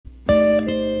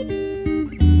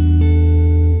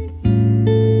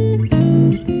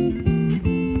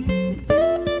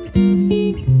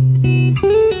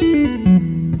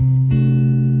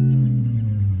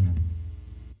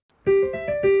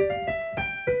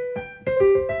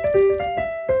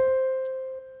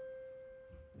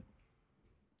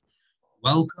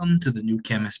Welcome to the new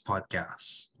Chemist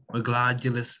podcast. We're glad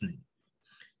you're listening.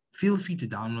 Feel free to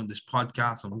download this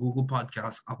podcast on Google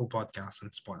Podcasts, Apple Podcasts,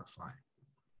 and Spotify,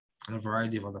 and a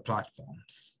variety of other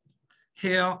platforms.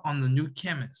 Here on the new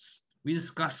Chemist, we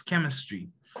discuss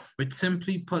chemistry, which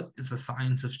simply put is the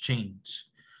science of change,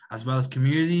 as well as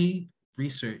community,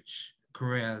 research,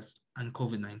 careers, and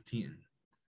COVID-19.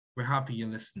 We're happy you're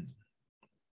listening.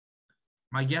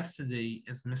 My guest today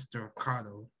is Mr.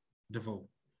 Ricardo, Deveaux,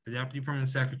 the Deputy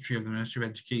Permanent Secretary of the Ministry of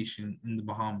Education in the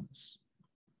Bahamas.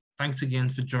 Thanks again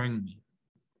for joining me.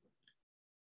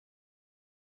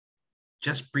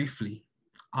 Just briefly,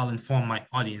 I'll inform my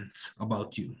audience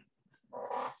about you.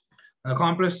 An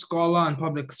accomplished scholar and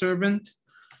public servant,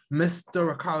 Mr.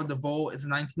 Ricardo Deveaux is a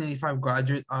 1985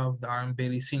 graduate of the R.M.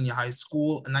 Bailey Senior High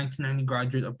School, a 1990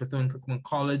 graduate of Bethune-Cookman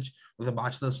College with a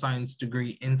Bachelor of Science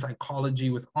degree in Psychology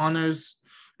with honors,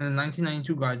 and a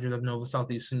 1992 graduate of Nova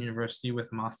Southeastern University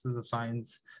with a Master's of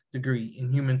Science degree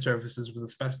in Human Services with a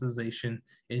specialization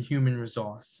in Human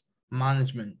Resource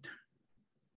Management.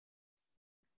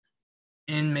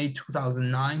 In May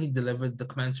 2009, he delivered the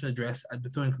commencement address at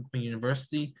Bethune-Cookman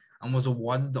University and was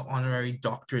awarded the Honorary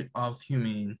Doctorate of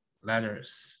Humane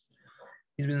Letters.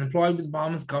 He's been employed with the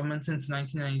Bahamas government since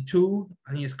 1992,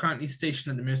 and he is currently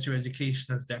stationed at the Ministry of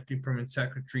Education as Deputy Permanent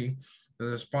Secretary that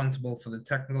is responsible for the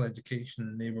technical education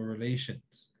and labor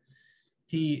relations.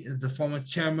 He is the former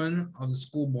chairman of the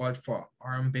school board for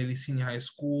R.M. Bailey Senior High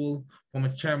School,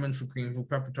 former chairman for Greenville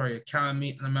Preparatory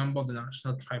Academy, and a member of the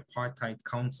National Tripartite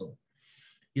Council.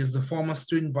 He is the former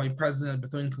student body president at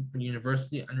Bethune-Cookman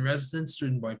University and resident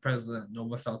student body president at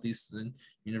Nova Southeastern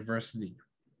University.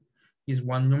 He's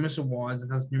won numerous awards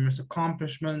and has numerous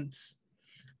accomplishments,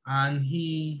 and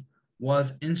he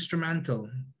was instrumental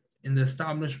in the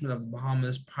establishment of the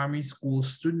Bahamas Primary School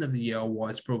Student of the Year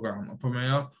Awards Program, a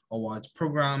premier awards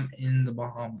program in the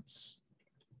Bahamas.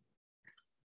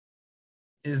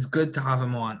 It is good to have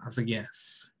him on as a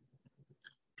guest.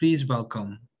 Please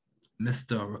welcome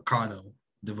Mr. Ricardo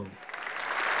Deveaux.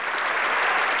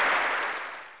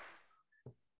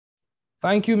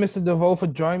 Thank you, Mr. Deveaux, for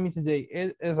joining me today.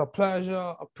 It is a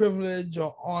pleasure, a privilege, an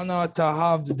honor to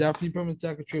have the Deputy Permanent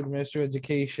Secretary of the Ministry of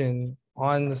Education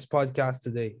on this podcast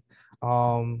today.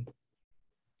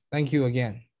 Thank you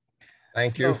again.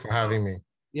 Thank you for having me.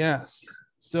 Yes.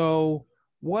 So,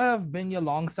 what have been your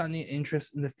long-standing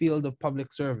interest in the field of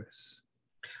public service?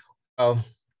 Well,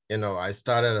 I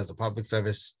started as a public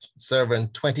service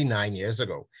servant 29 years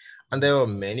ago, and there were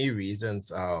many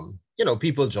reasons,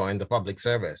 people joined the public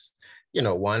service.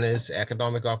 One is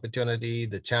economic opportunity,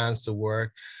 the chance to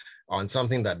work on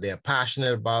something that they're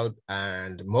passionate about,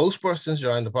 and most persons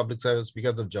join the public service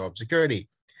because of job security.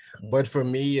 But for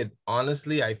me,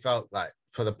 honestly, I felt like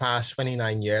for the past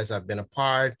 29 years, I've been a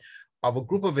part of a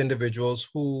group of individuals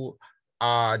who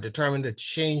are determined to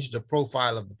change the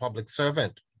profile of the public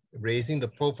servant, raising the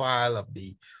profile of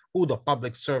who the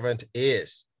public servant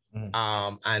is,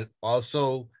 and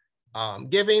also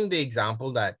giving the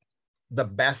example that the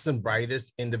best and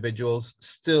brightest individuals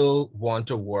still want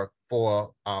to work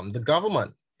for the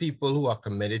government, people who are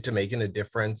committed to making a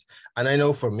difference. And I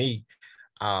know for me,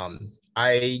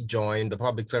 I joined the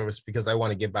public service because I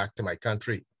want to give back to my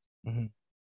country. I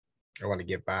want to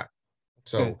give back.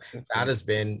 So that has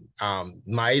been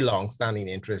my long-standing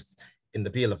interest in the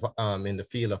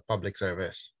field of public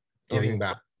service, giving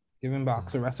back. Giving back.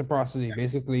 So reciprocity,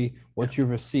 basically what you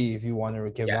receive, you want to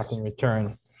give back in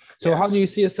return. So Yes. How do you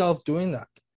see yourself doing that?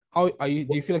 How are you?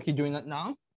 Do you feel like you're doing that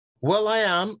now? Well, I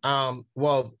am.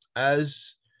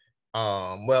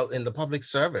 In the public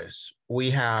service, we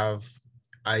have.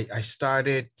 I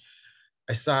started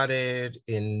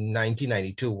in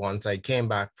 1992 once I came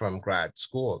back from grad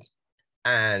school.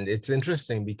 And it's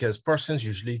interesting because persons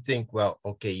usually think, well,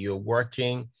 okay, you're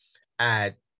working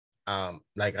at, I'm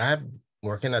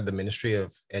working at the Ministry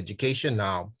of Education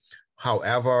now.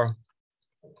 However,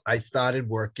 I started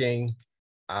working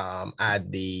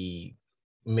at the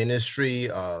Ministry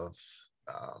of,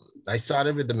 I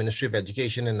started with the Ministry of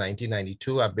Education in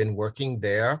 1992. I've been working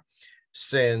there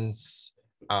since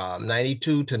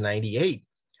 92 to 98.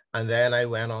 And then I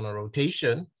went on a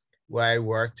rotation where I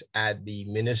worked at the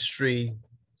Ministry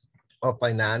of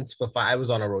Finance I was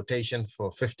on a rotation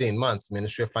for 15 months,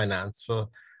 Ministry of Finance for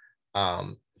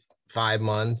 5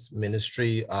 months,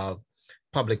 Ministry of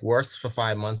Public Works for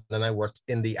 5 months. Then I worked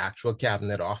in the actual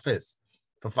cabinet office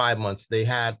for 5 months. They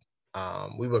had,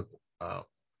 we were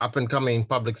up and coming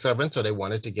public servants, so they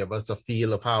wanted to give us a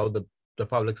feel of how the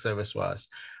public service was.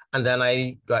 And then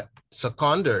I got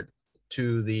seconded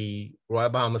to the Royal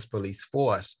Bahamas Police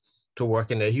Force to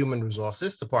work in the Human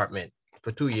Resources Department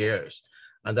for 2 years.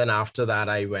 And then after that,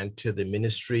 I went to the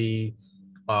Ministry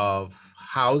of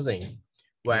Housing,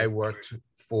 where I worked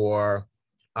for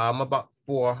about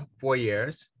four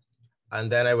years.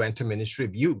 And then I went to Ministry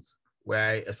of Youth, where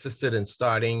I assisted in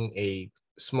starting a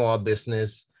small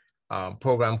business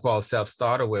program called Self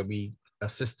Starter, where we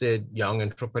assisted young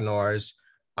entrepreneurs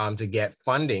to get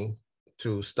funding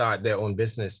to start their own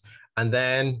business. And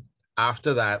then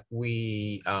after that,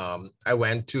 I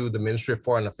went to the Ministry of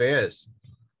Foreign Affairs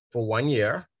for 1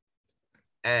 year.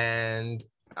 And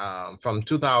from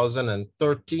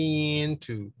 2013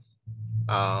 to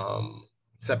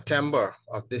September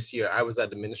of this year, I was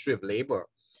at the Ministry of Labor,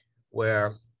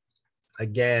 where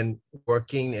again,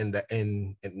 working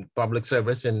in public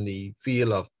service in the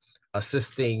field of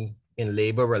assisting in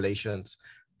labor relations.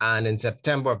 And in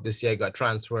September of this year, I got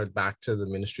transferred back to the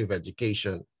Ministry of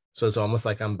Education. So it's almost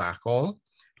like I'm back home,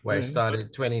 where I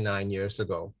started 29 years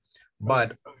ago.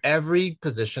 But every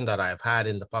position that I've had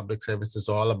in the public service is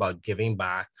all about giving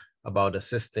back, about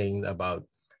assisting, about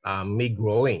me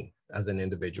growing as an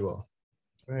individual.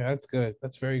 Yeah, that's good.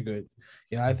 That's very good.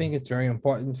 Yeah, I think it's very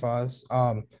important for us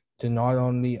to not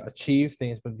only achieve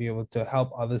things, but be able to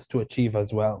help others to achieve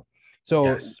as well. So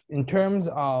Yes. in terms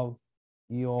of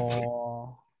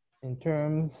your, in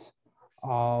terms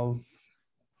of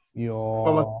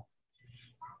your,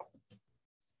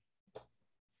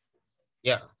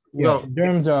 yeah, yeah, in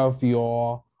terms of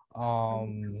your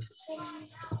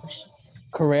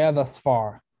career thus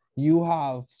far, you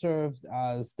have served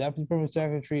as Deputy Permanent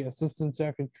Secretary, Assistant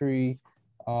Secretary,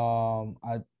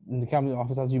 in the Cabinet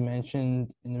Office, as you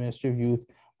mentioned, in the Ministry of Youth.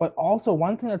 But also,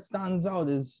 one thing that stands out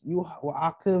is you were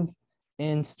active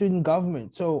in student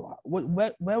government. So,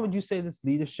 where would you say this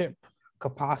leadership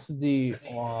capacity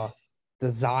or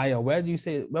desire? Where would you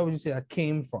say that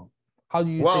came from? How do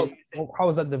you say? How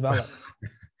was that developed?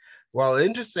 Well,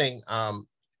 interesting.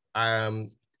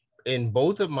 In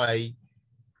both of my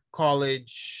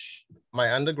college,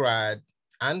 my undergrad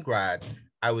and grad,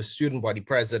 I was student body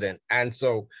president. And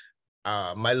so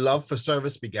my love for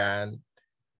service began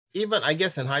even, I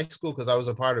guess, in high school, because I was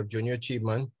a part of junior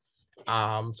achievement.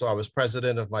 So I was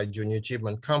president of my junior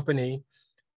achievement company.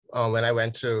 When I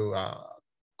went to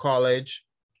college,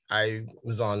 I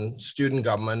was on student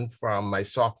government from my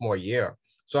sophomore year.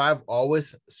 So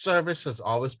service has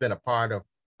always been a part of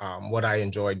what I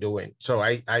enjoy doing. So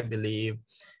I believe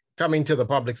coming to the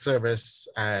public service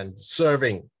and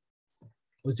serving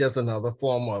was just another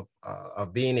form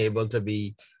of being able to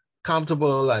be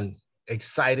comfortable and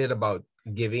excited about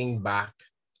giving back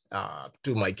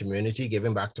to my community,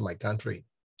 giving back to my country.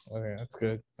 Okay, that's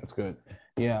good. That's good.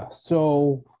 Yeah.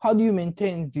 So how do you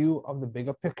maintain view of the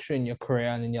bigger picture in your career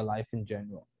and in your life in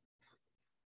general?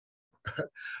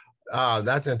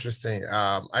 That's interesting.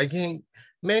 I think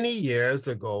many years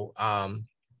ago,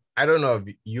 I don't know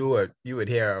if you would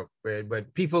hear,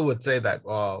 but people would say that,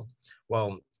 well,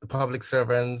 the public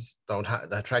servants don't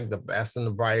attract the best and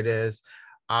the brightest.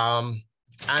 And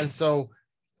so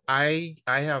I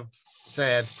have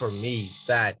said for me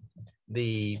that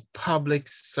the public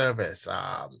service,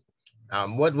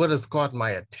 what has caught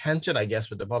my attention, I guess,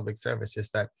 with the public service is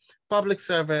that public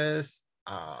service,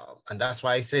 and that's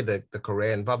why I say that the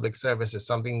career in public service is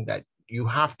something that you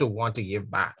have to want to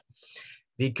give back.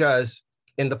 Because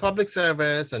in the public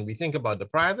service, and we think about the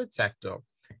private sector,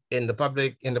 in the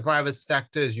private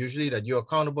sector is usually that you're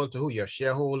accountable to who? Your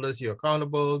shareholders, you're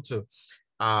accountable to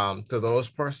those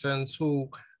persons who,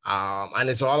 and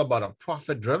it's all about a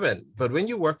profit driven. But when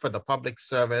you work for the public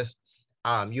service,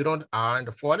 you aren't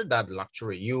afforded that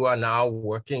luxury. You are now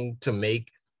working to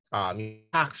make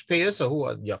taxpayers, so who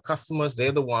are your customers,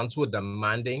 they're the ones who are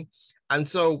demanding. And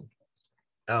so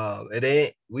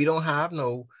we don't have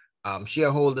no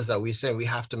shareholders that we say we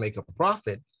have to make a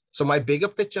profit. So my bigger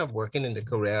picture of working in the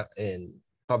career in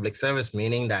public service,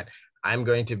 meaning that I'm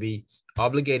going to be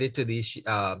obligated to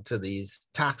these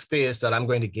taxpayers, that I'm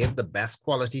going to give the best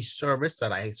quality service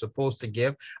that I'm supposed to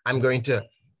give. I'm going to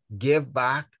give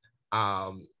back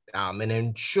and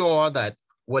ensure that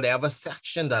whatever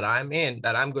section that I'm in,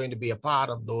 that I'm going to be a part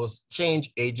of those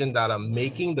change agents that are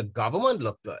making the government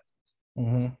look good.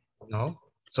 Mm-hmm.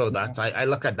 So that's, I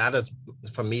look at that as,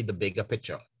 for me, the bigger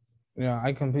picture. Yeah,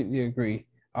 I completely agree.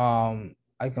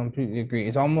 I completely agree.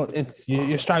 It's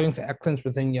you're striving for excellence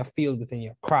within your field, within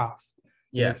your craft.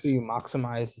 Yes. You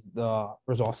maximize the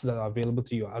resources that are available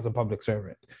to you as a public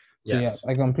servant. So yes.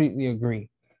 Yeah, I completely agree.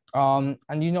 And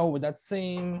with that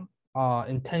same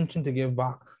intention to give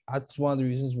back, that's one of the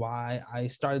reasons why I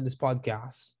started this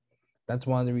podcast. That's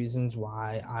one of the reasons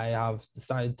why I have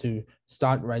decided to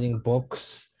start writing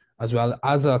books as well.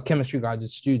 As a chemistry graduate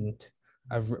student,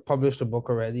 I've published a book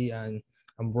already, and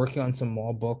I'm working on some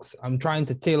more books. I'm trying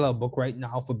to tailor a book right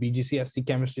now for BGCSE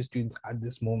chemistry students at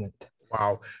this moment.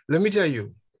 Wow. Let me tell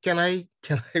you, can I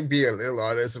be a little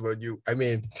honest about you? I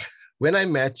mean, when I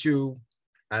met you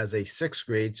as a sixth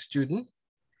grade student,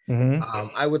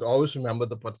 I would always remember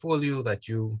the portfolio that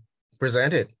you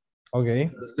presented. Okay.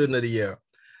 The student of the year.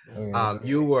 Okay.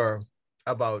 You were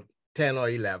about 10 or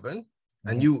 11,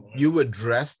 and you were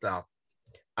dressed up.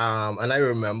 And I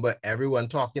remember everyone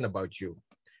talking about you.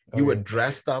 You were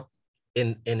dressed up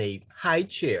in a high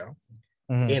chair,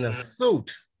 in a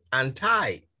suit and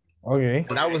tie. Okay.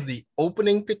 And that was the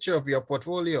opening picture of your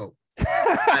portfolio. And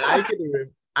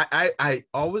I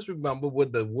always remember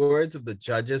what the words of the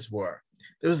judges were.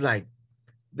 It was like,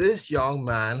 this young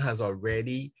man has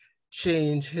already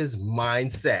changed his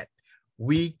mindset.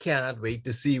 We can't wait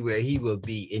to see where he will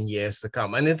be in years to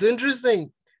come. And it's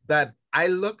interesting that I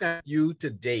look at you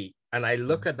today and I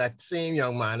look at that same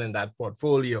young man in that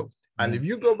portfolio. And if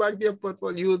you go back to your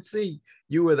portfolio, you would see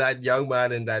you were that young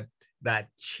man in that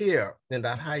chair, in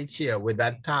that high chair with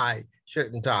that tie,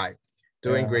 shirt and tie,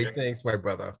 doing great things, my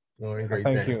brother. Doing great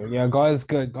Thank things. you. Yeah, God is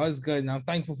good. God is good. And I'm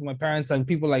thankful for my parents and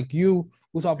people like you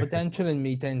who saw potential in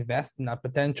me to invest in that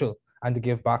potential and to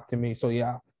give back to me. So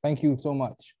yeah, thank you so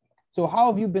much. So how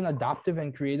have you been adaptive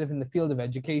and creative in the field of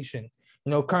education?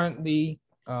 You know, currently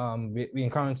we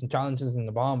encounter some challenges in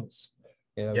the Bahamas.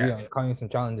 Yeah, we are encountering some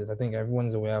challenges. I think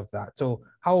everyone's aware of that. So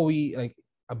how are we like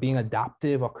being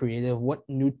adaptive or creative? What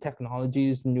new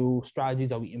technologies, new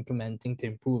strategies are we implementing to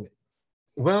improve it?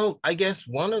 Well, I guess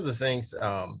one of the things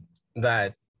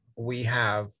that we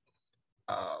have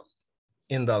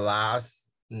in the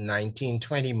last 19,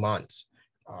 20 months,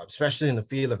 especially in the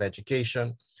field of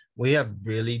education, we have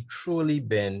really, truly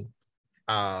been,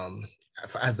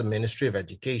 as the Ministry of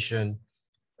Education,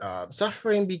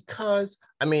 suffering because,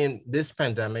 I mean, this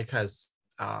pandemic has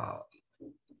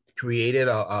created,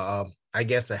 I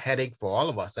guess, a headache for all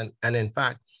of us. And in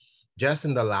fact, just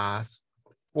in the last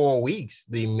 4 weeks,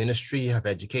 the Ministry of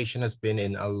Education has been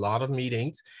in a lot of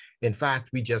meetings. In fact,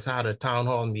 we just had a town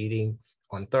hall meeting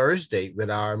on Thursday with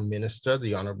our minister,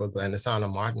 the Honorable Glenisana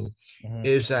Martin,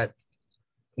 is that,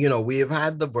 you know, we have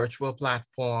had the virtual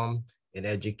platform in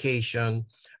education,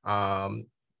 and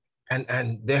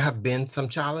there have been some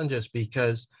challenges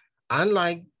because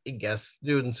unlike, I guess,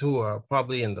 students who are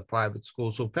probably in the private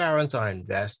schools, who parents are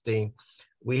investing,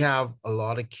 we have a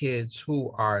lot of kids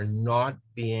who are not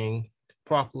being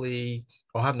properly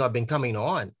or have not been coming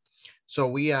on. So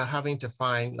we are having to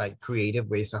find like creative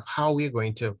ways of how we're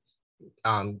going to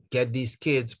get these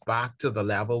kids back to the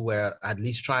level where at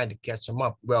least trying to catch them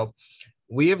up. Well,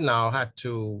 we have now had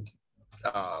to,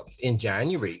 in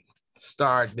January,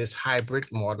 start this hybrid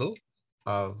model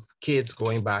of kids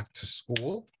going back to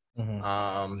school,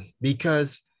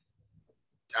 because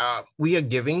we are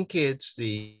giving kids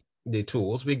the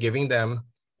tools, we're giving them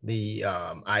the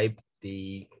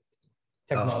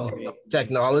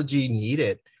technology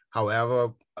needed.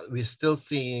 However, we're still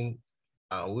seeing,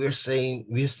 we're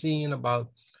seeing about,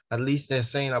 at least they're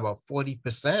saying about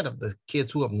 40% of the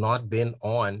kids who have not been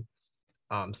on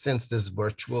since this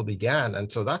virtual began.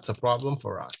 And so that's a problem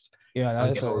for us. Yeah,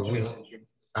 that's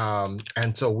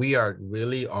and so we are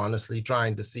really honestly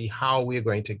trying to see how we're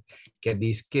going to get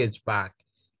these kids back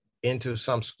into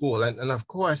some school. And of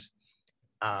course,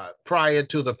 prior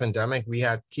to the pandemic, we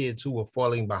had kids who were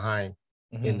falling behind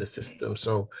in the system.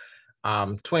 So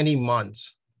 20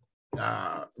 months,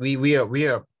 we are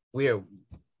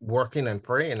working and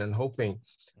praying and hoping,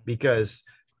 because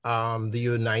the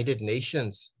United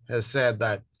Nations has said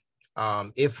that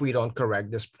if we don't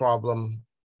correct this problem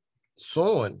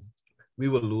soon, we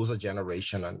will lose a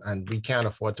generation, and we can't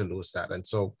afford to lose that. And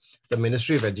so the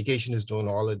Ministry of Education is doing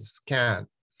all it can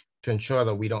to ensure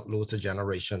that we don't lose a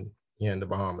generation here in the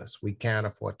Bahamas. We can't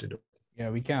afford to do it.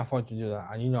 Yeah, we can't afford to do that.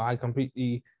 And, you know,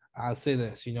 I'll say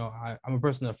this, you know, I'm a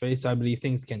person of faith, so I believe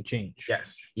things can change.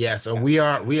 Yes. So we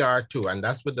are too. And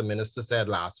that's what the minister said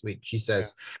last week. She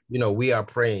says, you know, we are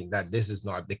praying that this is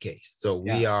not the case. So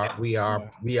we are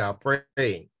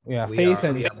praying. Yeah, we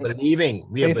are believing.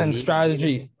 Faith and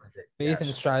strategy. Faith and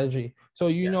strategy. So,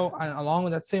 you know, and along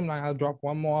with that same line, I'll drop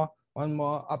one more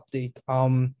update.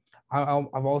 I'm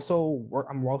also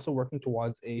working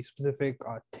towards a specific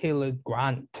tailored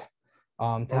grant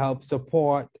to help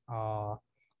support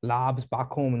labs back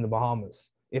home in the Bahamas.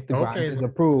 If the grant is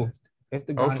approved,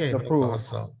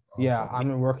 awesome. Yeah,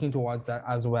 I'm working towards that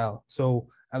as well. So,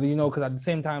 you know, because at the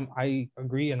same time, I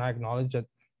agree and I acknowledge that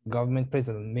government plays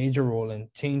a major role in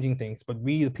changing things, but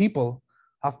we, the people,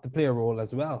 have to play a role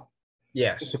as well.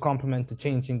 Yes. To complement the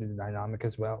changing the dynamic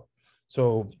as well.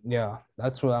 So yeah,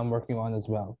 that's what I'm working on as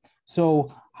well. So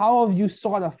how have you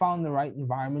sort of found the right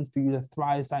environment for you to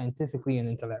thrive scientifically and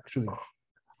intellectually?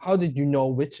 How did you know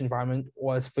which environment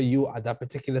was for you at that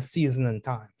particular season and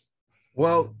time?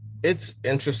 Well, it's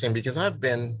interesting because I've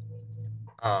been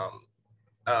um,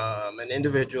 an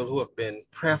individual who have been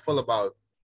prayerful about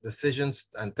decisions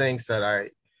and things that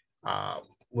I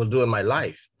will do in my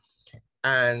life.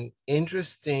 And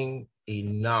interesting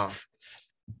enough,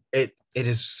 it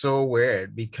is so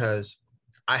weird because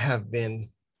I have been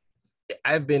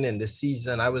I've been in the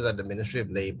season. I was at the Ministry of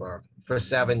Labor for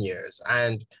 7 years,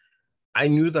 and I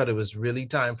knew that it was really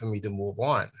time for me to move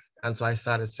on. And so I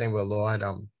started saying, "Well, Lord,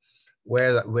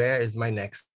 where is my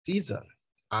next season?"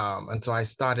 And so I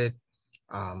started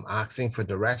asking for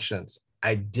directions.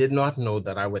 I did not know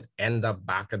that I would end up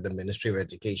back at the Ministry of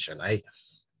Education. I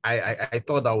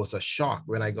thought that was a shock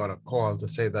when I got a call to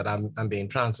say that I'm being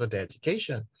transferred to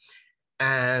education,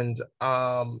 and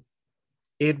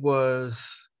it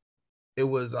was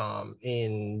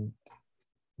in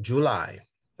July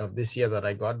of this year that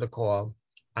I got the call,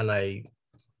 and I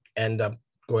end up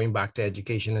going back to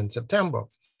education in September.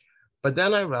 But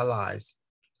then I realized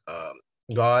um,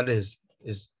 God is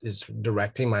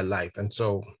directing my life, and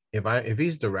so if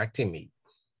He's directing me,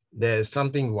 there's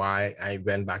something why I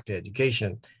went back to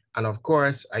education. And of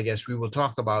course, I guess we will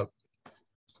talk about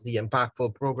the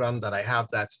impactful program that I have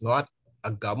that's not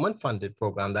a government funded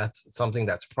program, that's something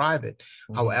that's private.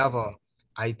 Mm-hmm. However,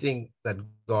 I think that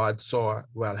God saw,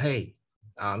 well, hey,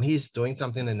 he's doing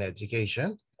something in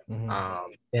education,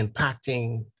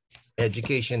 impacting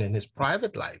education in his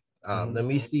private life. Let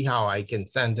me see how I can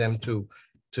send him to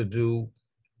do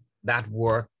that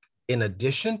work in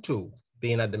addition to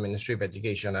being at the Ministry of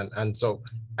Education. And so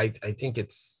I think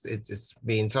it's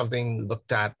being something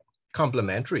looked at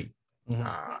complementary.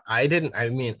 I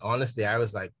mean, honestly, I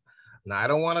was like, no, I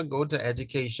don't want to go to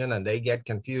education and they get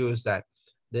confused that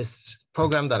this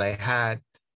program that I had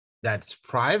that's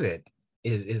private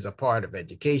is a part of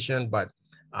education, but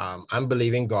I'm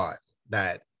believing God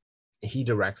that he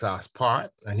directs us part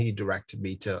and he directed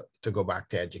me to go back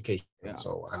to education. Yeah.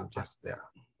 So I'm just there.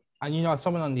 And you know, as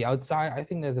someone on the outside, I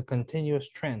think there's a continuous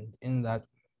trend in that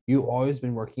you've always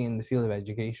been working in the field of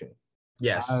education.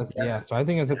 Yes. Yes. Yeah. So I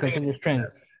think it's a continuous trend.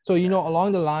 Yes. So, you know,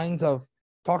 along the lines of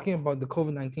talking about the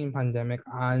COVID-19 pandemic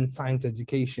and science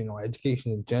education or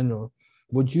education in general,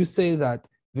 would you say that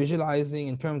visualizing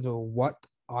in terms of what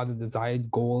are the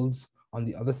desired goals on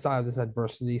the other side of this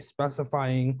adversity,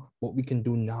 specifying what we can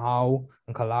do now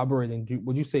and collaborating,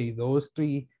 would you say those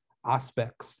three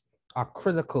aspects are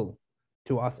critical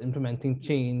to us implementing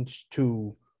change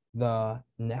to the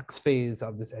next phase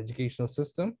of this educational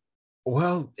system?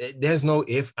 Well, there's no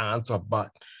if, ands, or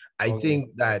but. I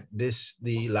think that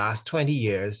the last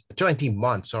 20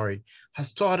 months,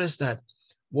 has taught us that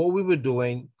what we were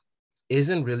doing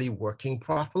isn't really working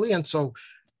properly. And so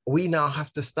we now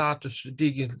have to start to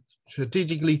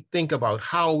strategically think about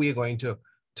how we're going to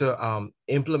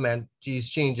implement these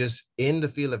changes in the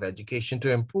field of education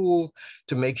to improve,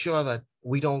 to make sure that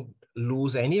we don't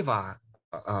lose any of our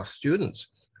students.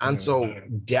 And so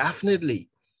definitely,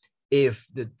 if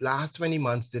the last 20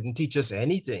 months didn't teach us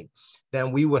anything,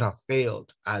 then we would have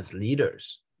failed as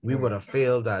leaders. We would have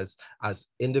failed as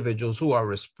individuals who are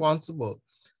responsible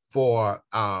for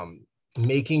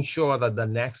making sure that the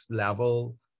next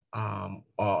level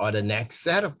or the next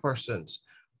set of persons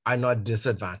are not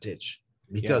disadvantaged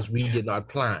because we did not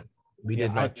plan, we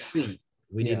did not see,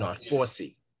 we did not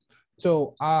foresee.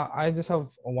 So I just have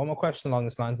one more question along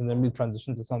this lines, and then we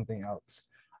transition to something else.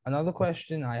 Another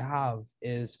question I have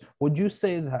is, would you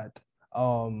say that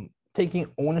taking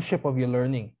ownership of your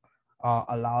learning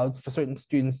allowed for certain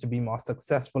students to be more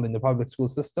successful in the public school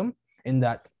system, in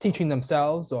that teaching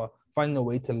themselves or finding a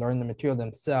way to learn the material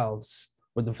themselves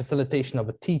with the facilitation of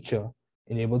a teacher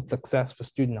enabled success for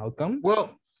student outcomes?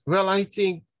 Well, I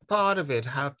think part of it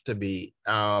have to be,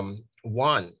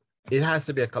 one, it has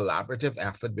to be a collaborative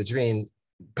effort between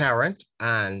parent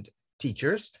and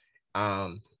teachers.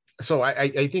 So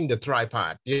I think the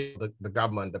tripod, the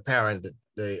government, the parent,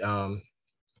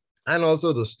 and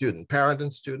also the student, parent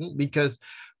and student, because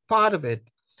part of it,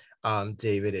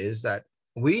 David, is that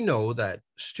we know that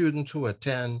students who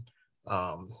attend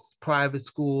private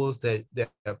schools, their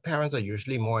parents are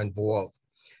usually more involved.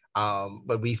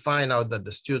 But we find out that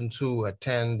the students who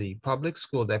attend the public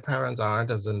school, their parents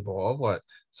aren't as involved, or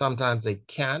sometimes they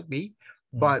can't be.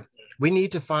 But we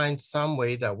need to find some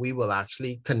way that we will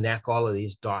actually connect all of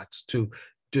these dots to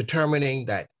determining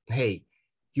that, hey,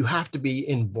 you have to be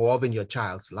involved in your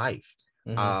child's life.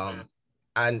 And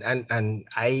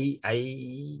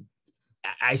I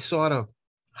sort of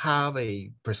have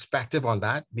a perspective on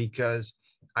that because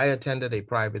I attended a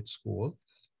private school,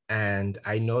 and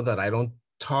I know that I don't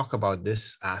talk about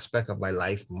this aspect of my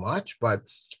life much, but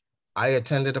I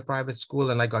attended a private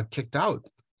school and I got kicked out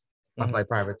of my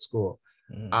private school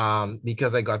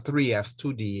because I got 3 Fs,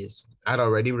 2 Ds. I'd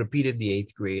already repeated the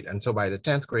 8th grade. And so by the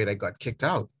 10th grade, I got kicked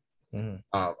out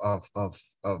of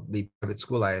the private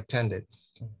school I attended.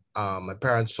 My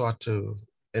parents sought to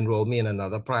enroll me in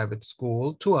another private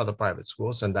school, 2 other private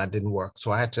schools, and that didn't work.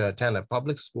 So I had to attend a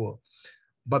public school.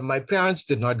 But my parents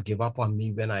did not give up on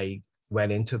me when I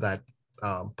went into that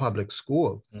public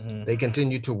school. They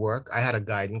continued to work. I had a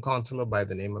guidance counselor by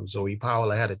the name of Zoe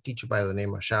Powell. I had a teacher by the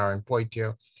name of Sharon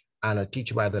Poitier and a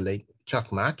teacher by the late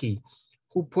Chuck Mackey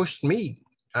who pushed me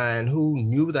and who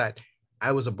knew that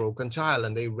I was a broken child,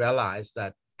 and they realized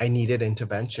that I needed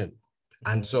intervention.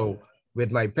 And so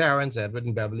with my parents, Edward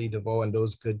and Beverly Deveaux, and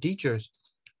those good teachers,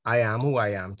 I am who I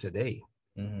am today.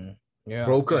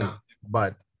 Broken,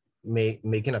 but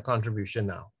making a contribution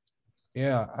now.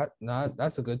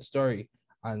 That's a good story,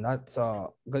 and that's a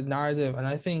good narrative. And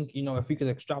I think, if we could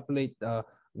extrapolate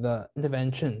the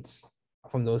interventions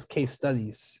from those case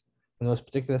studies, from those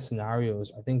particular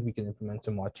scenarios, I think we can implement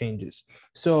some more changes.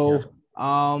 So,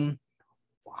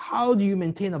 how do you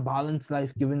maintain a balanced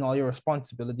life given all your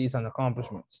responsibilities and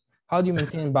accomplishments? How do you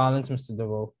maintain balance, Mr.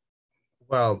 Deveaux?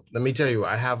 Well, let me tell you,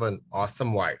 I have an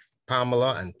awesome wife,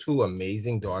 Pamela, and 2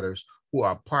 amazing daughters who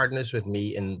are partners with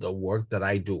me in the work that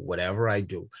I do, whatever I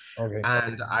do. Okay.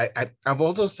 And I've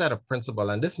also set a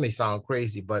principle, and this may sound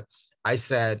crazy, but I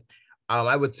said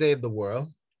I would save the world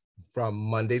from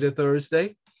Monday to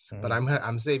Thursday, but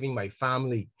I'm saving my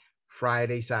family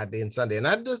Friday, Saturday, and Sunday. And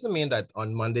that doesn't mean that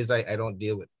on Mondays I don't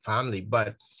deal with family,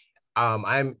 but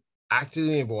I'm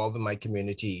actively involved in my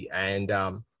community, and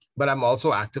but I'm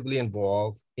also actively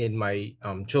involved in my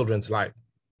children's life.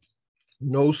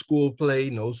 No school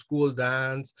play, no school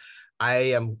dance.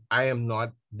 I am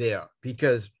not there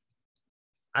because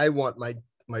I want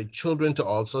my children to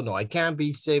also know I can't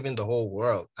be saving the whole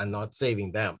world and not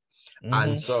saving them.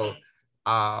 And so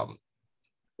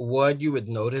what you would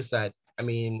notice that, I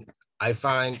mean, I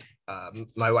find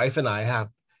my wife and I have,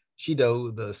 she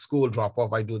do the school drop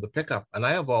off, I do the pickup. And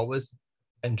I have always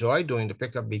enjoyed doing the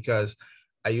pickup because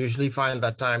I usually find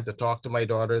that time to talk to my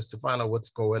daughters to find out what's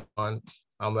going on.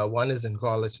 Well, one is in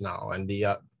college now and the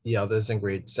other is in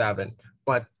grade 7.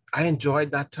 But I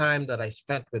enjoyed that time that I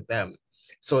spent with them.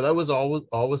 So that was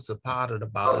always a part of the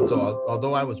balance. So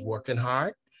although I was working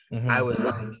hard, I was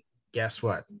like, guess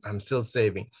what? I'm still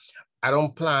saving. I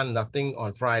don't plan nothing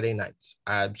on Friday nights.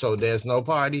 So there's no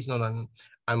parties, no nothing.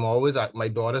 I'm always my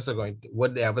daughters are going to,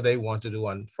 whatever they want to do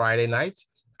on Friday nights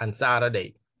and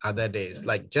Saturday are their days.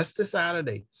 Like just the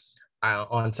Saturday.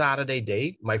 On Saturday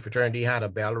day, my fraternity had a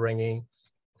bell ringing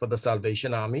for the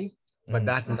Salvation Army. But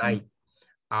that night,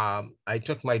 I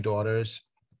took my daughters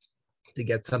to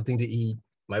get something to eat,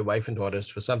 my wife and daughters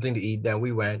for something to eat. Then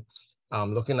we went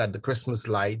looking at the Christmas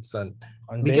lights and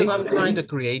because I'm trying to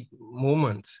create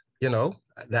moments,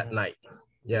 that night.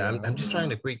 I'm just trying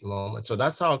to create moments. So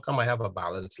that's how come I have a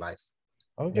balanced life.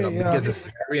 Because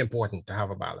it's very important to have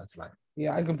a balanced life.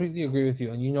 Yeah, I completely agree with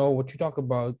you. And what you talk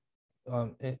about,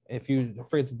 if you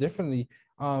phrase it differently,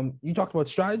 you talked about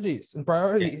strategies and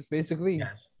priorities, basically.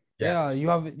 Yes. Yeah,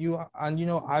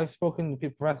 I've spoken to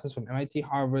professors from MIT,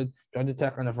 Harvard, Georgia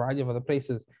Tech, and a variety of other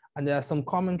places, and there are some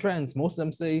common trends. Most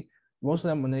of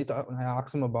them when I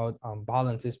ask them about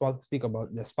balance, they speak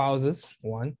about their spouses,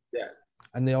 one,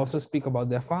 and they also speak about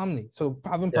their family. So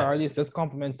having priorities does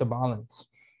complement the balance.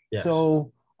 Yes.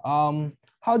 So,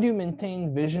 how do you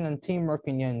maintain vision and teamwork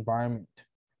in your environment?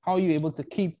 How are you able to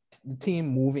keep the team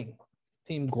moving,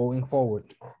 team going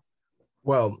forward?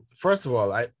 Well, first of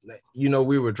all,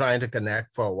 we were trying to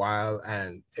connect for a while,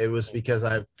 and it was because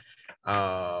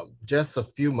just a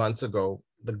few months ago,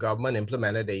 the government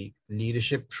implemented a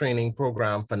leadership training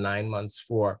program for 9 months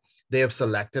they have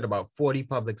selected about 40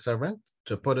 public servants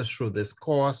to put us through this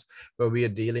course where we are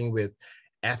dealing with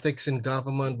ethics in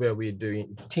government, where we're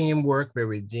doing teamwork, where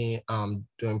we're doing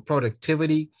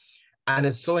productivity. And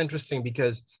it's so interesting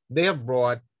because they have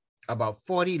brought about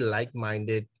 40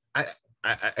 like-minded,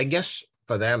 I guess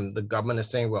for them, the government is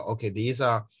saying, well, okay, these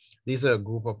are a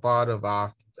group of part of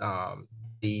our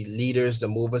the leaders, the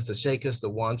movers, the shakers, the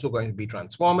ones who are going to be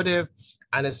transformative.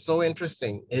 And it's so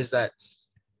interesting is that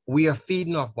we are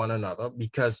feeding off one another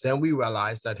because then we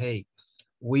realize that, hey,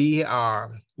 we are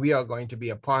going to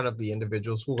be a part of the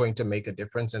individuals who are going to make a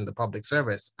difference in the public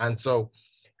service. And so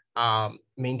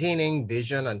maintaining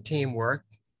vision and teamwork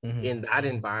in that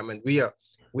environment, we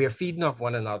are feeding off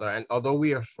one another. And although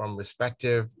we are from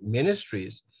respective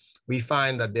ministries, we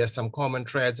find that there's some common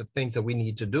threads of things that we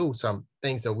need to do, some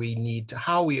things that we need to,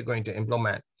 how we are going to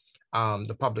implement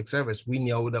the public service. We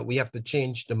know that we have to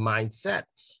change the mindset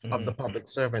of the public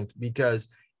servant, because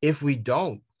if we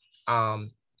don't,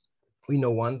 we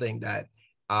know one thing, that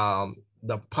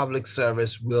the public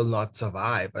service will not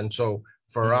survive. And so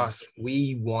for us,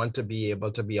 we want to be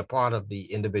able to be a part of the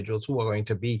individuals who are going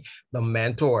to be the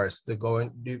mentors, the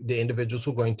individuals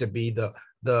who are going to be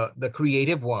the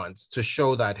creative ones, to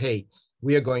show that, hey,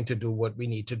 we are going to do what we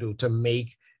need to do to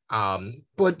make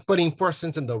putting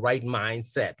persons in the right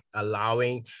mindset,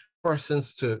 allowing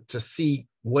persons to see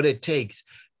what it takes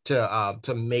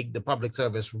to make the public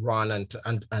service run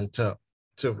and to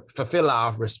fulfill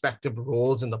our respective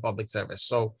roles in the public service.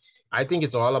 So I think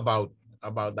it's all about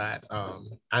that,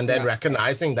 and then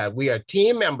recognizing that we are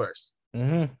team members.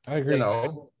 I agree.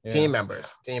 Team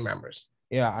members.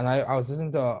 Yeah, and I was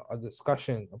listening to a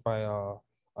discussion by a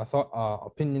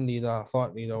opinion leader,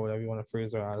 thought leader, whatever you want to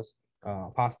phrase her as,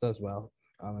 pastor as well.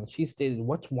 And she stated,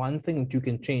 what's one thing that you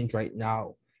can change right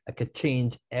now that could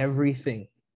change everything?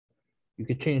 You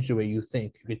could change the way you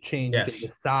think. You could change, you can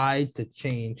decide to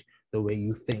change the way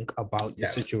you think about the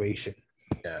situation.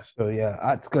 Yes. So yeah,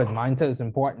 that's good. Mindset is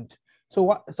important.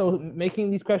 So making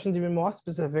these questions even more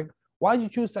specific, why did you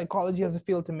choose psychology as a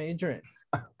field to major in?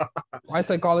 Why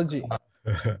psychology?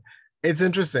 It's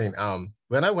interesting.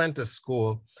 When I went to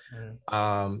school,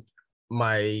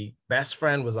 my best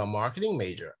friend was a marketing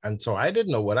major. And so I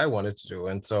didn't know what I wanted to do.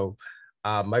 And so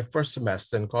my first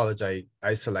semester in college,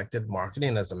 I selected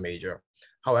marketing as a major.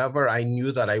 However, I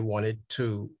knew that I wanted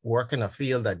to work in a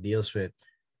field that deals with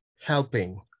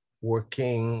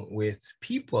working with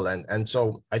people. And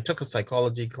so I took a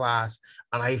psychology class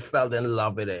and I fell in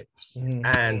love with it.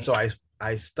 And so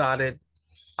I started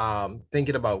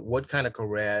thinking about what kind of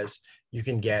careers you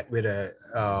can get with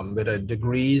a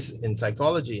degrees in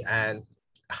psychology. And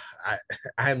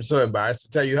I am so embarrassed to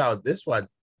tell you how this one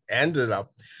ended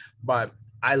up, but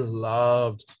I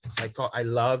loved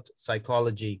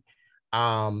psychology.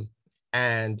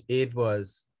 And it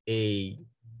was a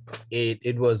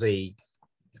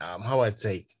how I'd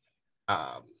say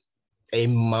a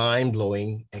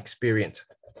mind-blowing experience.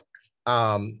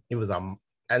 It was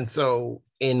and so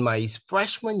in my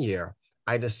freshman year,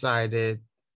 I decided,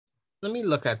 let me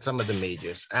look at some of the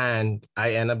majors, and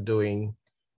I ended up doing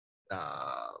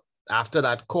after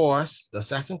that course, the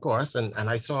second course, and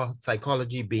I saw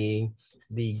psychology being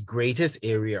the greatest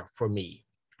area for me.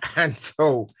 And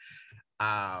so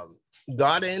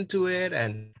got into it,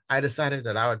 and I decided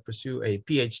that I would pursue a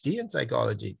PhD in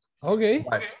psychology. Okay.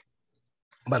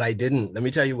 But I didn't. Let me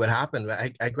tell you what happened.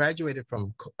 I graduated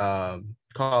from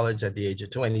college at the age of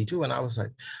 22, and I was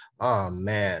like, oh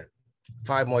man,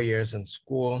 5 more years in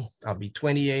school. I'll be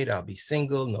 28. I'll be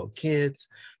single, no kids.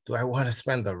 Do I want to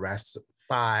spend the rest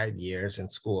 5 years in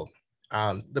school?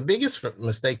 The biggest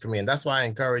mistake for me, and that's why I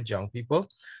encourage young people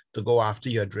to go after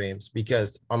your dreams,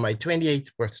 because on my 28th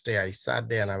birthday, I sat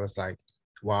there and I was like,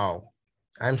 wow,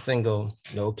 I'm single,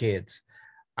 no kids.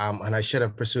 And I should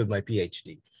have pursued my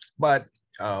PhD. But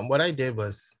what I did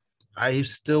was, I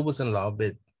still was in love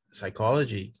with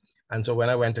psychology. And so when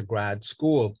I went to grad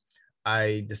school,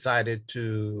 I decided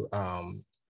to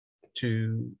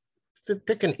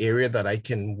pick an area that I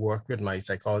can work with my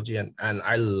psychology. And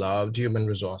I loved human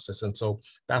resources. And so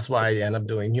that's why I ended up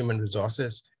doing human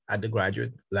resources at the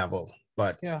graduate level.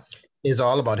 But yeah, it's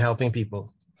all about helping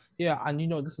people. Yeah, and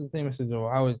this is the thing, Mr.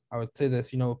 Deveaux. I would say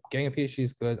this, getting a PhD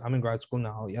is good. I'm in grad school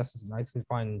now. Yes, it's nice and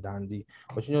fine and dandy.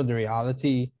 But the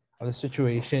reality of the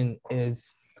situation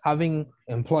is having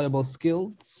employable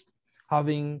skills,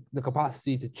 having the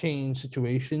capacity to change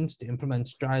situations, to implement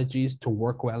strategies, to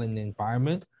work well in the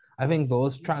environment. I think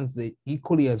those translate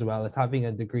equally as well as having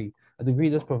a degree. A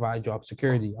degree does provide job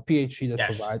security. A PhD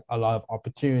does provide a lot of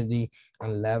opportunity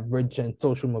and leverage and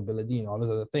social mobility and all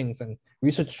those other things. And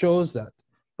research shows that.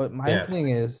 But my thing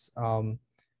is,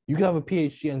 you can have a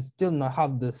PhD and still not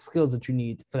have the skills that you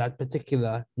need for that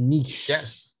particular niche.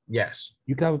 Yes.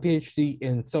 You can have a PhD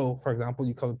in, so for example,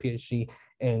 you can have a PhD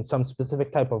in some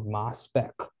specific type of mass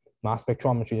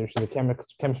spectrometry, which is a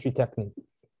chemistry technique.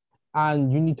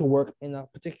 And you need to work in a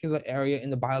particular area in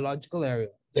the biological area.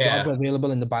 The jobs are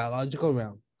available in the biological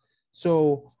realm.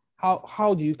 So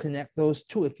how do you connect those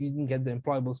two? If you didn't get the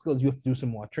employable skills, you have to do some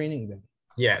more training then.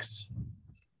 Yes.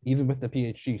 Even with the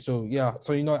PhD. So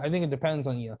I think it depends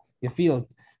on your field.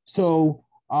 So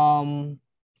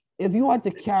if you had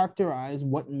to characterize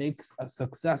what makes a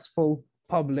successful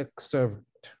public servant,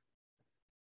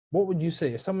 what would you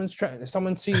say? If someone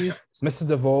sees Mr.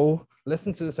 Deveaux,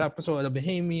 listen to this episode, a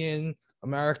Bahamian,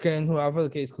 American, whoever the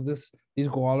case, because these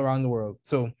go all around the world.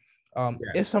 So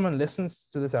If someone listens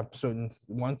to this episode and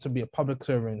wants to be a public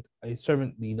servant, a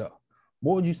servant leader,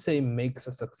 what would you say makes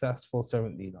a successful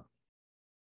servant leader?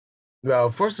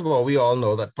 Well, first of all, we all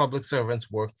know that public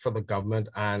servants work for the government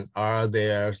and are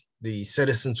there the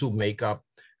citizens who make up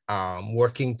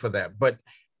working for them. But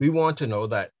we want to know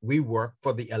that we work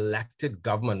for the elected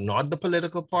government, not the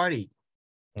political party.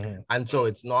 Mm-hmm. And so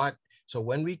it's not, so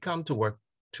when we come to work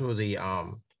to the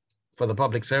for the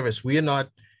public service, we are not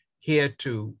here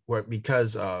to work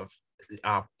because of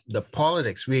the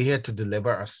politics. We're here to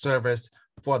deliver a service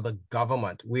for the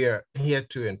government. We are here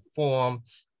to inform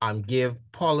and give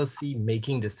policy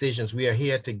making decisions. We are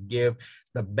here to give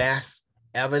the best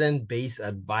evidence-based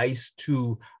advice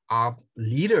to our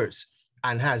leaders,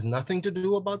 and has nothing to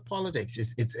do about politics.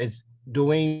 It's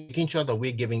making sure that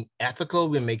we're giving ethical,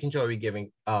 we're making sure we're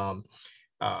giving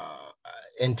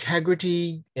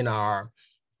integrity in our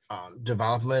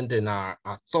development, in our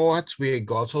thoughts. We're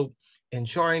also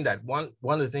ensuring that one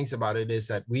of the things about it is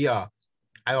that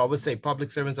I always say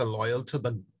public servants are loyal to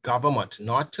the government,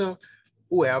 not to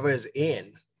whoever is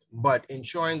in, but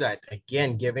ensuring that,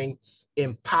 again, giving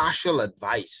impartial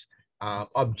advice,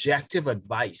 objective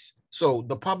advice. So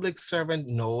the public servant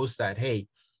knows that, hey,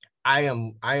 I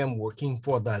am working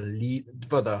for the lead,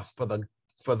 for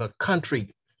the country,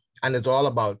 and it's all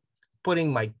about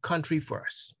putting my country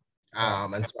first.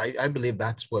 And so I believe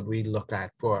that's what we look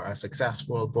at for a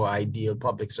successful, for ideal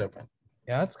public servant.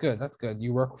 Yeah, that's good. That's good.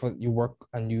 You work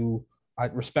and you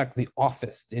respect the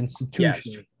office, the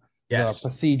institution, the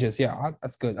procedures. Yeah,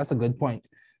 that's good. That's a good point.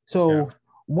 So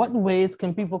what ways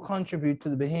can people contribute to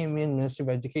the Bahamian Ministry of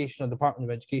Education or Department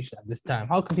of Education at this time?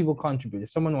 How can people contribute?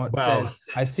 If someone says,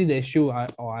 I see the issue,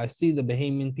 or I see the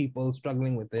Bahamian people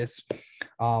struggling with this,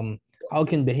 how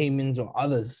can Bahamians or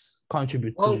others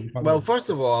contribute to? Well, first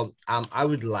of all, I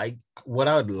would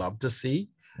love to see,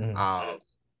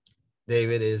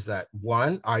 David, is that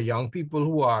one, our young people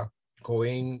who are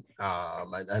going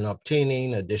and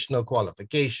obtaining additional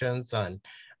qualifications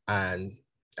and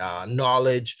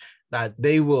knowledge, that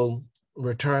they will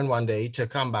return one day to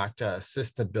come back to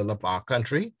assist to build up our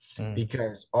country,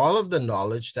 because all of the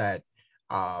knowledge that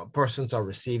persons are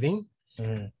receiving,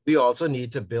 we also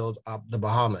need to build up the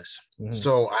Bahamas.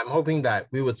 So I'm hoping that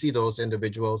we would see those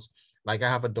individuals. Like I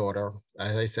have a daughter,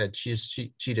 as I said,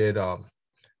 she did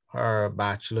her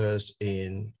bachelor's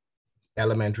in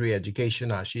elementary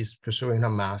education. She's pursuing her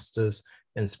master's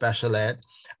in special ed.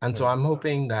 And so I'm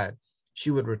hoping that she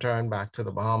would return back to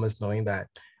the Bahamas knowing that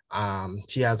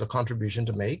she has a contribution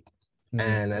to make.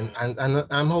 And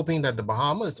I'm hoping that the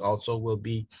Bahamas also will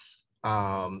be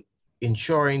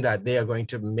ensuring that they are going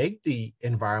to make the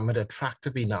environment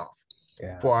attractive enough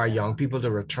for our young people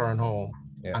to return home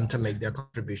and to make their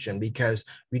contribution, because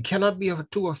we cannot be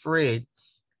too afraid.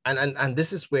 And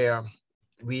this is where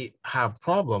we have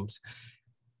problems.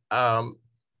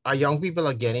 Our young people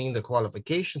are getting the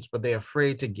qualifications, but they're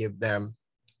afraid to give them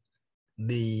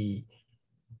the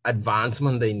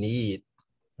advancement they need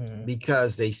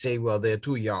because they say, well, they're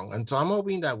too young. And so I'm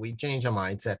hoping that we change our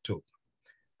mindset too,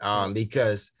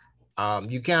 because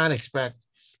you can't expect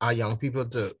our young people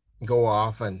to go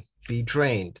off and be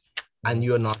trained and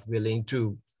you're not willing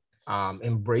to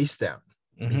embrace them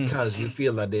because you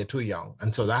feel that they're too young.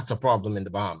 And so that's a problem in the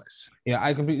Bahamas. Yeah,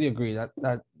 I completely agree that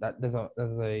there's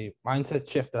a mindset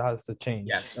shift that has to change.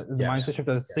 There's a mindset shift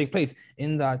that has to take place,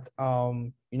 in that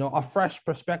a fresh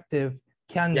perspective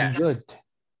can be good.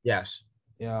 Yes.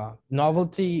 Yeah.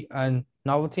 Novelty and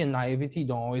naivety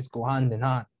don't always go hand in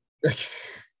hand.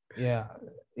 Yeah.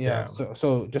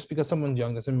 So just because someone's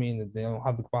young doesn't mean that they don't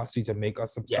have the capacity to make a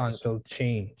substantial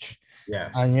change.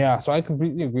 Yes. And so I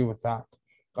completely agree with that.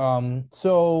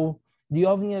 So do you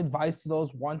have any advice to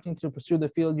those wanting to pursue the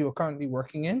field you are currently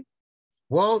working in?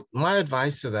 Well, my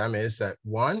advice to them is that,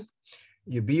 one,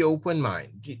 you be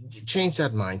open-minded, you change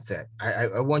that mindset.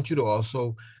 I want you to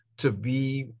also to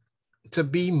be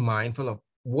mindful of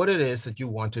what it is that you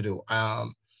want to do.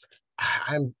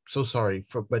 I'm so sorry,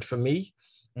 but for me,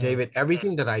 David,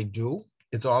 everything that I do,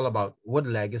 it's all about what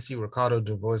legacy Ricardo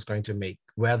Deveaux is going to make,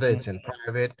 whether it's in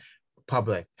private,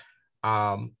 public.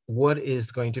 What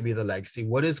is going to be the legacy?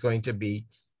 What is going to be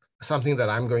something that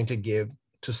I'm going to give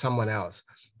to someone else?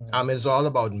 It's all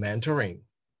about mentoring.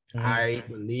 I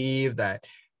believe that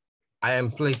I am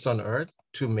placed on earth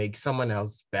to make someone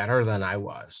else better than I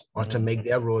was, or to make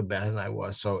their road better than I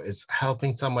was. So it's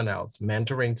helping someone else,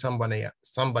 mentoring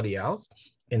somebody else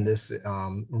in this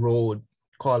road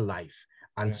called life.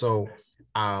 And so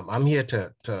I'm here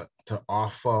to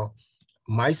offer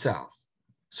myself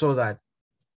so that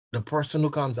the person who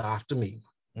comes after me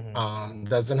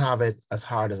doesn't have it as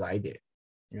hard as I did.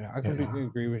 Yeah, I completely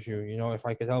agree with you. You know, if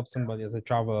I could help somebody as I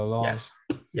travel along,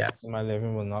 Yes. my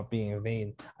living will not be in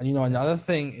vain. And you know, another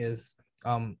thing is,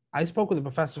 I spoke with a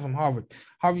professor from Harvard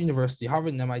University,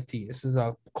 Harvard and MIT. This is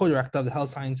a co-director of the Health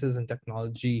Sciences and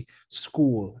Technology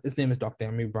School. His name is Dr.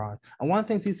 Emery Brown. And one of the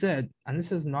things he said, and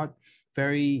this is not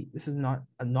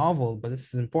a novel, but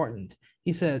this is important.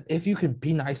 He said, if you could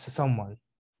be nice to someone,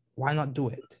 why not do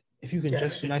it? If you can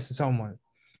just be nice to someone,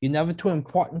 you're never too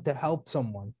important to help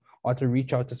someone or to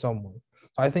reach out to someone.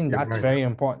 So I think that's very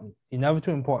important. You're never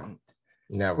too important.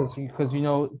 Never. Because you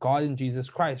know, God and Jesus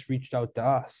Christ reached out to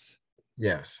us.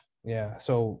 Yes. Yeah.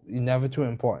 So you're never too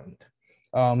important.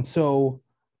 So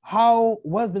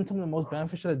what has been some of the most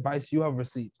beneficial advice you have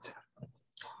received?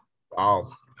 Wow.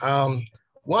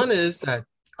 One is that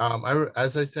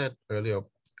as I said earlier,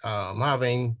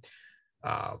 having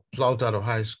flunked out of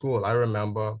high school, I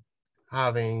remember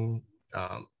having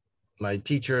my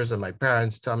teachers and my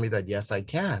parents tell me that yes, I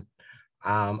can.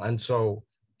 And so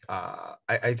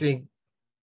I think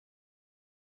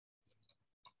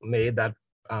made that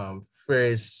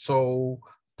phrase so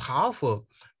powerful.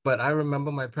 But I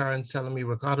remember my parents telling me,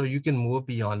 Ricardo, you can move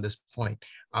beyond this point.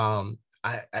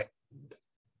 I,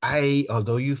 I,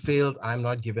 although you failed, I'm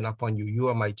not giving up on you. You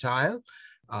are my child.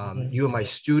 You are my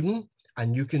student,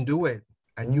 and you can do it,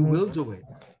 and you will do it.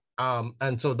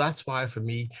 And so that's why for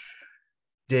me,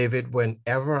 David,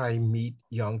 whenever I meet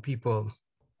young people,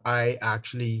 I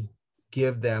actually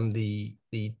give them the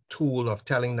tool of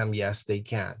telling them, yes, they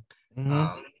can.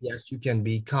 Yes, you can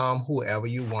become whoever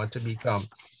you want to become.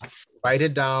 Write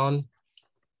it down,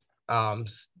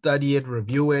 study it,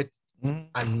 review it,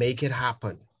 and make it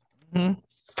happen. I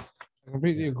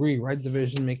completely agree. Write the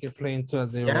vision, make it plain so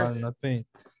that they run nothing.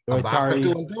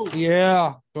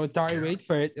 Yeah, don't tarry, wait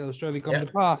for it. It'll surely come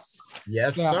to pass.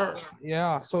 Yes, sir.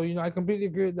 Yeah. So, you know, I completely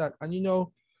agree with that. And, you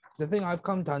know, the thing I've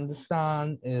come to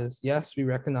understand is, yes, we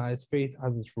recognize faith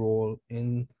has its role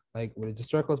in like religious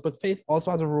circles, but faith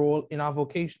also has a role in our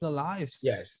vocational lives.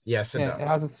 Yes, it does. It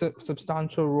has a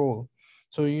substantial role.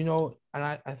 So, you know, and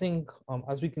I think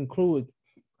as we conclude,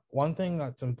 one thing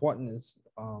that's important is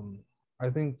I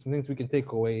think some things we can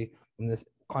take away from this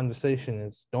conversation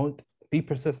is don't be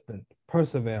persistent,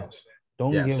 persevere,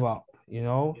 don't give up. You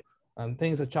know,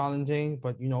 things are challenging,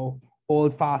 but you know,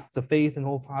 hold fast to faith and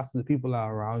hold fast to the people that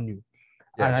are around you.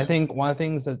 And I think one of the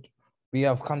things that we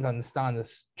have come to understand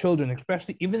is children,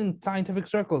 especially even in scientific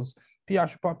circles,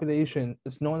 pediatric population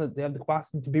is known that they have the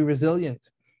capacity to be resilient.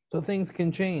 So things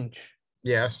can change.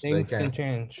 Yes, things can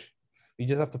change. You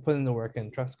just have to put in the work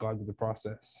and trust God with the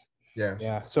process. Yes.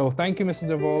 Yeah. So thank you, Mr.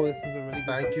 Deveaux. This is a really good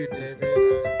Thank you, David.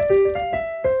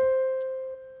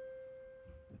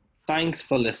 Thanks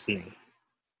for listening.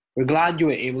 We're glad you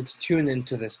were able to tune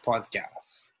into this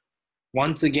podcast.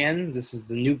 Once again, this is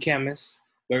The New Chemist,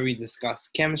 where we discuss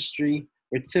chemistry,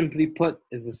 which simply put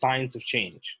is the science of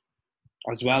change,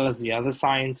 as well as the other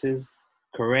sciences,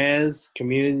 careers,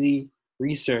 community,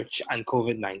 research, and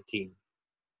COVID-19.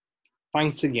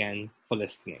 Thanks again for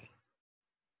listening.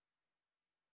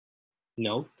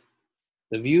 Note,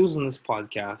 the views on this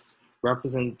podcast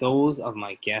represent those of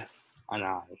my guests and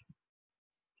I.